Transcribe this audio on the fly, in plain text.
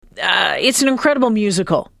it's an incredible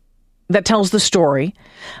musical that tells the story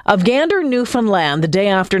of Gander, Newfoundland, the day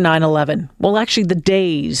after 9/11. Well, actually, the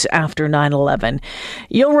days after 9/11.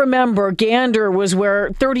 You'll remember Gander was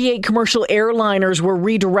where 38 commercial airliners were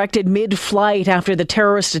redirected mid-flight after the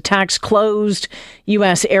terrorist attacks closed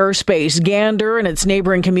U.S. airspace. Gander and its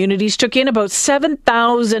neighboring communities took in about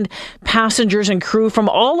 7,000 passengers and crew from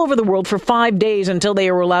all over the world for 5 days until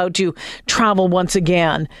they were allowed to travel once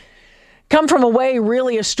again. Come From Away,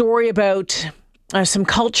 really a story about some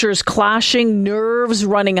cultures clashing, nerves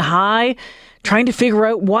running high, trying to figure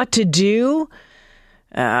out what to do,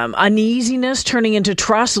 uneasiness turning into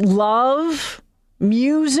trust, love,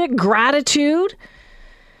 music, gratitude.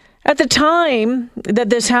 At the time that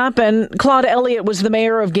this happened, Claude Elliott was the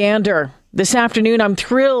mayor of Gander. This afternoon, I'm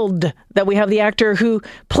thrilled that we have the actor who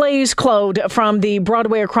plays Claude from the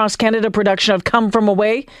Broadway Across Canada production of Come From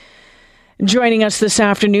Away joining us this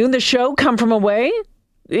afternoon. The show, Come From Away,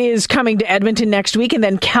 is coming to Edmonton next week and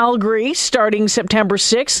then Calgary starting September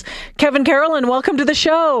 6th. Kevin Carolyn, welcome to the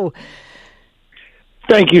show.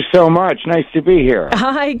 Thank you so much. Nice to be here.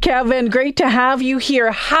 Hi, Kevin. Great to have you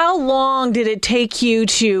here. How long did it take you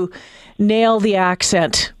to nail the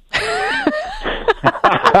accent?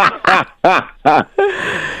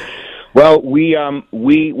 Well, we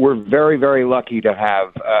were very, very lucky to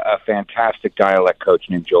have a fantastic dialect coach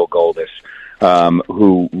named Joel Goldis,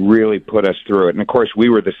 who really put us through it. And of course, we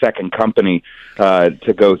were the second company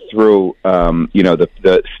to go through,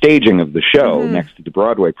 the staging of the show next to the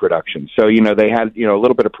Broadway production. So, they had, a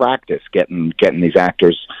little bit of practice getting these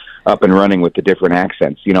actors up and running with the different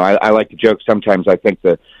accents. I like to joke sometimes. I think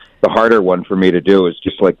the harder one for me to do is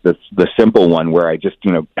just like the simple one where I just,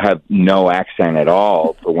 have no accent at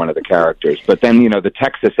all for one of the characters. But then, the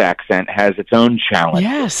Texas accent has its own challenge.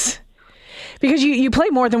 Yes. Because you play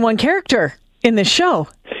more than one character in this show.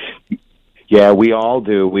 Yeah, we all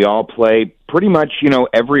do. We all play pretty much,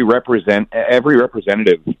 every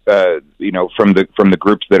representative, from the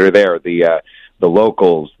groups that are there, the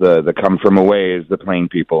locals, the Come From Away, the plain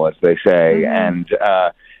people, as they say, and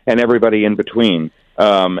everybody in between.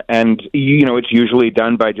 And it's usually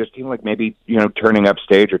done by just maybe turning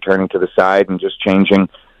upstage or turning to the side and just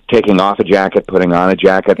taking off a jacket, putting on a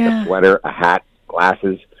jacket, a sweater, a hat,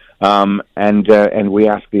 glasses. And we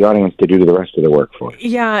ask the audience to do the rest of the work for us.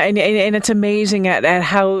 Yeah, and it's amazing at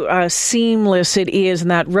how seamless it is,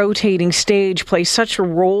 and that rotating stage plays such a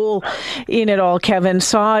role in it all. Kevin,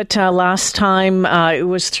 saw it last time. It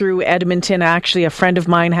was through Edmonton. Actually, a friend of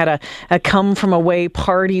mine had a Come From Away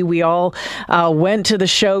party. We all went to the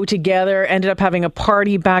show together, ended up having a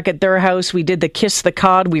party back at their house. We did the Kiss the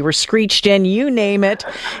Cod. We were screeched in, you name it.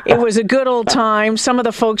 It was a good old time. Some of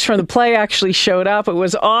the folks from the play actually showed up. It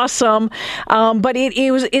was awesome. But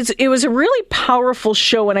it was a really powerful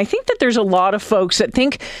show, and I think that there's a lot of folks that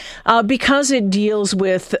think because it deals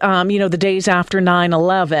with the days after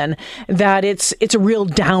 9/11 that it's a real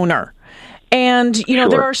downer. And Sure.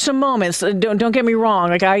 There are some moments. Don't get me wrong.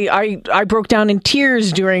 Like I broke down in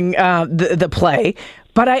tears during the play.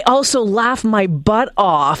 But I also laughed my butt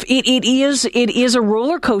off. It is a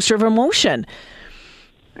roller coaster of emotion.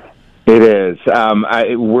 It is.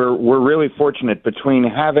 We're really fortunate between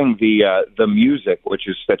having the music, which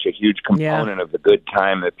is such a huge component of the good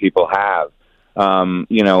time that people have, and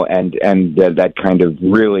that kind of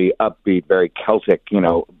really upbeat, very Celtic,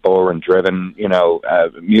 Bowen-driven,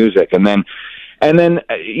 music, and then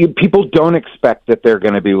people don't expect that they're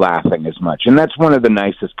going to be laughing as much, and that's one of the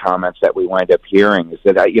nicest comments that we wind up hearing is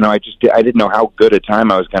that I didn't know how good a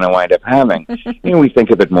time I was going to wind up having. We think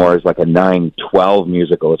of it more as like a 9/12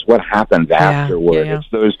 musical. It's what happens afterward. Yeah.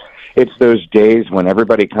 It's those days when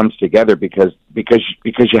everybody comes together because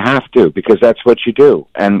you have to, because that's what you do,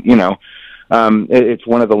 and it's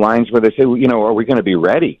one of the lines where they say, are we going to be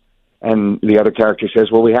ready? And the other character says,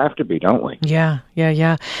 well, we have to be, don't we? Yeah.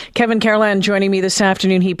 Kevin Carolyn joining me this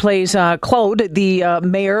afternoon. He plays Claude, the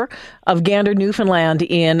mayor of Gander, Newfoundland,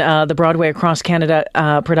 in the Broadway Across Canada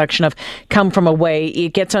production of Come From Away.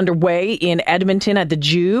 It gets underway in Edmonton at the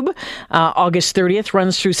Jube, August 30th,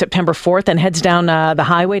 runs through September 4th, and heads down the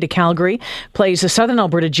highway to Calgary. Plays the Southern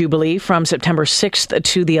Alberta Jubilee from September 6th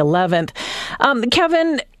to the 11th.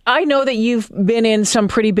 Kevin, I know that you've been in some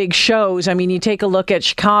pretty big shows. I mean, you take a look at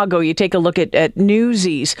Chicago, you take a look at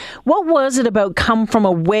Newsies. What was it about Come From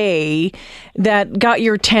Away that got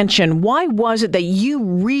your attention? Why was it that you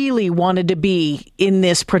really wanted to be in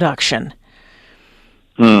this production?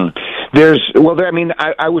 I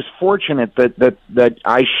was fortunate that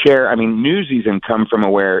I share. I mean, Newsies and Come From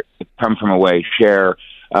Away share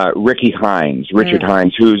Richard Hines,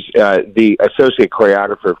 who's the associate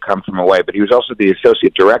choreographer of Come From Away, but he was also the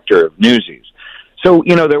associate director of Newsies. So,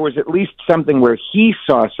 there was at least something where he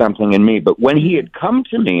saw something in me. But when he had come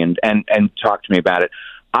to me and talked to me about it,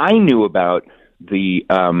 I knew about the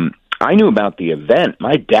event.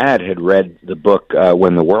 My dad had read the book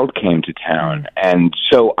When the World Came to Town, and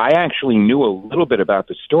so I actually knew a little bit about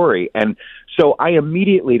the story. And so I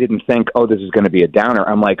immediately didn't think, "Oh, this is going to be a downer."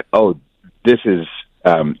 I'm like, "Oh, this is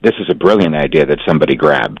a brilliant idea that somebody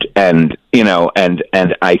grabbed," and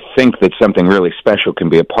I think that something really special can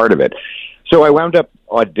be a part of it. So I wound up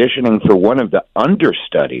auditioning for one of the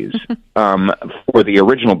understudies for the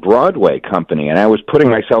original Broadway company, and I was putting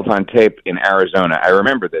myself on tape in Arizona. I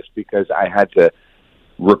remember this because I had to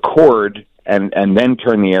record and then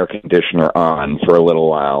turn the air conditioner on for a little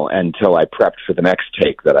while until I prepped for the next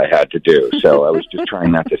take that I had to do. So I was just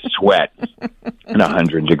trying not to sweat in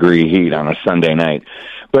 100-degree heat on a Sunday night.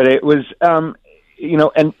 But it was, and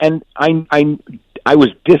I was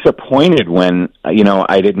disappointed when,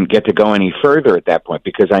 I didn't get to go any further at that point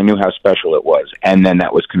because I knew how special it was. And then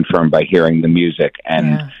that was confirmed by hearing the music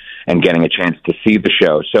and getting a chance to see the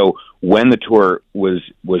show. So when the tour was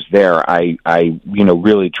there, I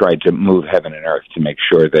really tried to move heaven and earth to make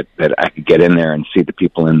sure that I could get in there and see the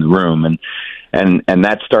people in the room. And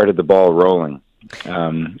that started the ball rolling.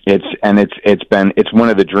 It's one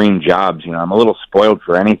of the dream jobs. I'm a little spoiled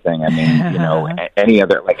for anything. I mean, any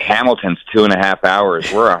other, like Hamilton's 2.5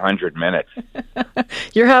 hours. We're 100 minutes.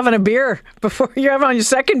 You're having a beer before you're having your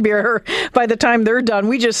second beer by the time they're done.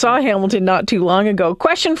 We just saw Hamilton not too long ago.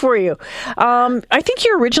 Question for you. I think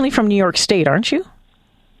you're originally from New York State, aren't you?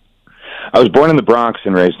 I was born in the Bronx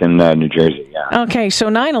and raised in New Jersey. Yeah. Okay, so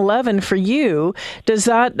 9/11 for you, does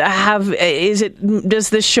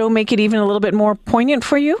this show make it even a little bit more poignant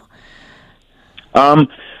for you? I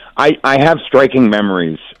have striking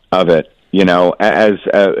memories of it. As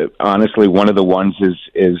honestly, one of the ones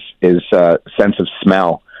is sense of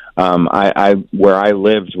smell. Where I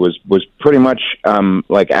lived was pretty much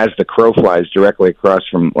like as the crow flies, directly across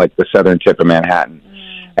from like the southern tip of Manhattan.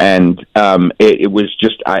 And it was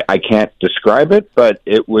just, I can't describe it, but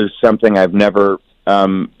it was something I've never,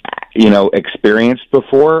 experienced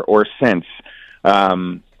before or since.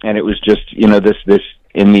 And it was just, this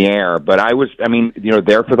in the air. But I was,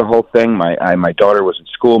 there for the whole thing. My daughter was at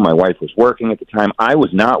school. My wife was working at the time. I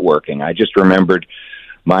was not working. I just remembered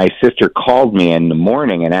my sister called me in the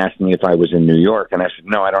morning and asked me if I was in New York. And I said,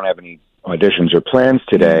 no, I don't have any auditions or plans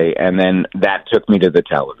today. And then that took me to the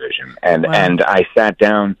television and I sat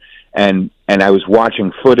down and I was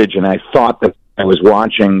watching footage and I thought that I was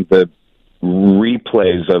watching the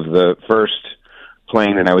replays of the first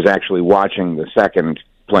plane and I was actually watching the second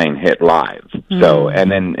plane hit live. So,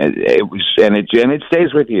 and then it was, and it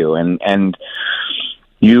stays with you. And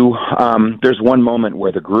you, there's one moment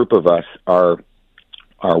where the group of us are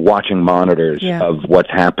watching monitors of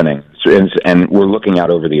what's happening, and we're looking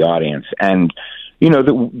out over the audience. And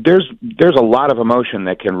there's a lot of emotion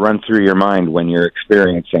that can run through your mind when you're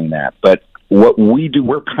experiencing that. But what we do,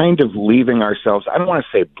 we're kind of leaving ourselves, I don't want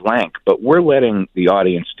to say blank, but we're letting the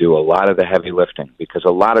audience do a lot of the heavy lifting because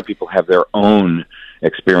a lot of people have their own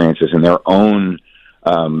experiences and their own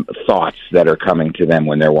thoughts that are coming to them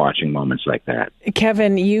when they're watching moments like that.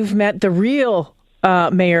 Kevin, you've met the real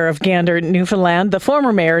mayor of Gander, Newfoundland, the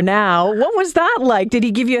former mayor now. What was that like? Did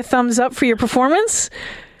he give you a thumbs up for your performance?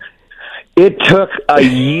 It took a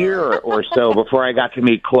year or so before I got to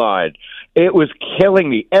meet Claude. It was killing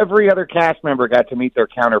me. Every other cast member got to meet their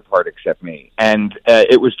counterpart except me. And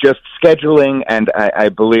it was just scheduling and I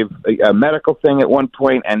believe a medical thing at one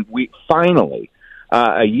point. And we finally,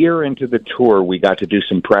 a year into the tour, we got to do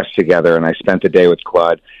some press together and I spent the day with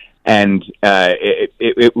Claude. And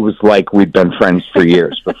it was like we'd been friends for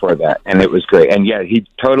years before that, and it was great. And yeah, he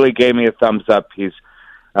totally gave me a thumbs up. He's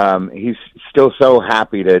still so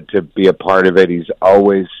happy to be a part of it. He's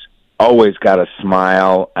always got a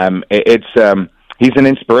smile. He's an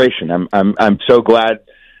inspiration. I'm so glad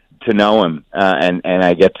to know him, and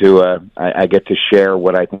I get to share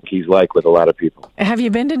what I think he's like with a lot of people. Have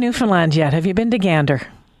you been to Newfoundland yet? Have you been to Gander?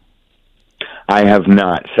 I have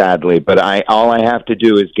not, sadly, but all I have to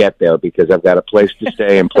do is get there because I've got a place to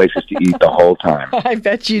stay and places to eat the whole time. I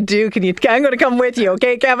bet you do. I'm going to come with you,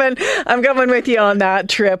 okay, Kevin? I'm coming with you on that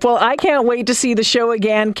trip. Well, I can't wait to see the show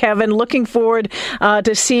again, Kevin. Looking forward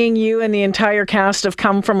to seeing you and the entire cast of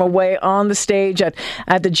Come From Away on the stage at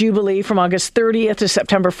the Jubilee from August 30th to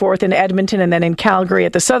September 4th in Edmonton, and then in Calgary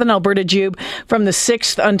at the Southern Alberta Jube from the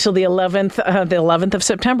 6th until the 11th of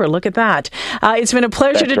September. Look at that. It's been a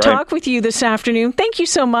pleasure to talk with you this afternoon. Thank you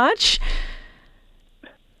so much.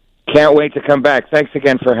 Can't wait to come back. Thanks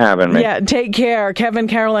again for having me. Yeah, take care. Kevin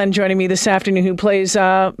Carolan joining me this afternoon, who plays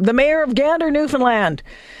the mayor of Gander, Newfoundland.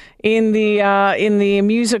 in the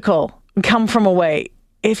musical Come From Away.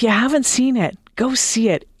 If you haven't seen it, go see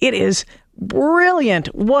it. It is brilliant.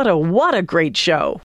 What a great show.